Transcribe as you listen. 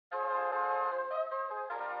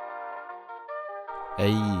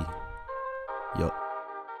Hey, yo.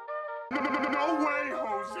 No way,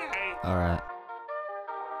 Jose. Alright.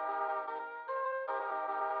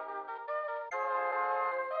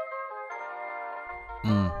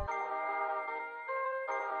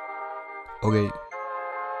 Okay.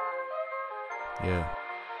 Yeah.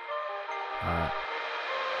 Alright.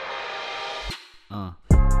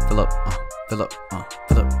 Fill up, fill up,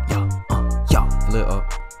 fill up, yeah, fill it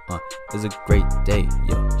up, it's a great day,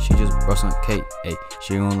 yeah. She just brought some cake, ayy.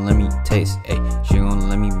 She gon' let me taste, ayy. She gon'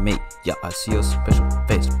 let me make, yeah. I see your special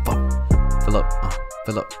face, fuck. Fill up,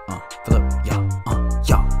 fill up, fill up, yeah,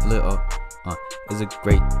 fill it up, it's a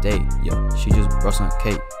great day, yeah. She just brought some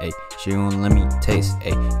cake, ayy. She gon' let me taste,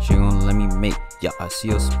 ayy. She gon' let me make, yeah. I see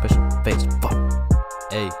your special face, fuck,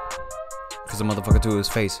 ayy. Cause a motherfucker to his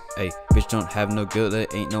face, ayy. Bitch don't have no guilt, there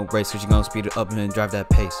ain't no race. Cause she gon' speed it up and then drive that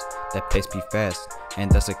pace. That pace be fast,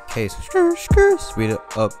 and that's the case. Speed it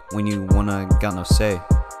up when you wanna, got no say.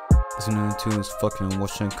 Listening to tunes, fucking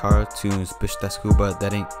watching cartoons. Bitch, that's cool, but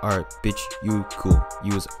that ain't art. Bitch, you cool,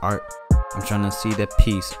 you is art. I'm tryna see that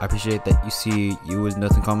peace. I appreciate that you see it. You is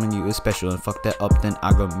nothing common, you is special. And fuck that up, then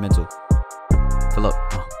I go mental. Fill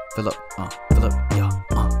up, fill up, fill up,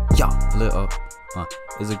 yeah, fill it up.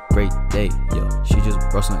 It's a great day, yeah. She just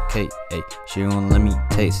brought some cake, ayy. She gon' let me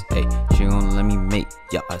taste, ayy. She gon' let me make,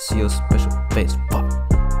 yeah. I see your special face, fuck.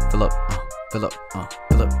 Fill up, fill up,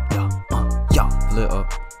 fill up, yeah, fill it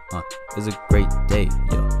up. It's a great day,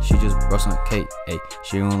 yeah. She just brought some cake, ayy.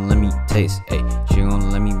 She gon' let me taste, ayy. She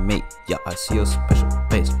gon' let me make, yeah. I see your special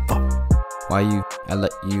face, fuck. Why you? I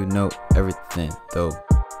let you know everything, though.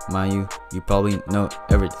 Mind you, you probably know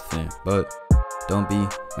everything, but don't be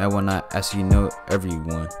mad when I ask you know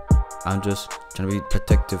everyone. I'm just trying to be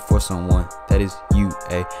protective for someone. That is you,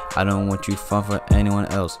 ayy. I don't want you fun for anyone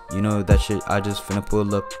else. You know that shit, I just finna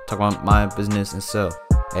pull up, talk about my business and sell.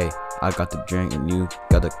 Ayy, I got the drink and you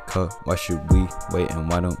got the cup. Why should we wait and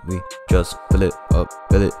why don't we just fill it up,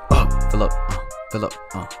 fill it up, fill up, fill up,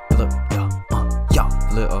 fill up, yeah,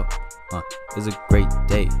 fill it up. It's a great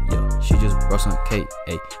day, yeah. She just brought some cake,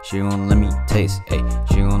 ayy. She gon' let me taste, ayy.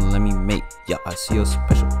 She gon' let me make, yeah. I see your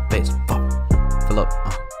special face, fuck. Fill up,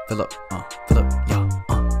 fill up, fill up, yeah,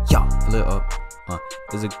 fill it up.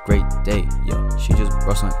 It's a great day, yeah. She just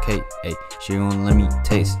brought some cake, ayy. She gon' let me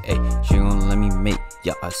taste, ayy. She gon' let me make,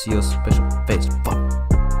 yeah. I see your special face, fuck.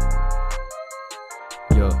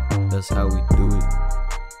 Yo, that's how we do it.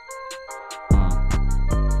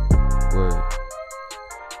 Word.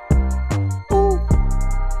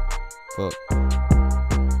 Fuck.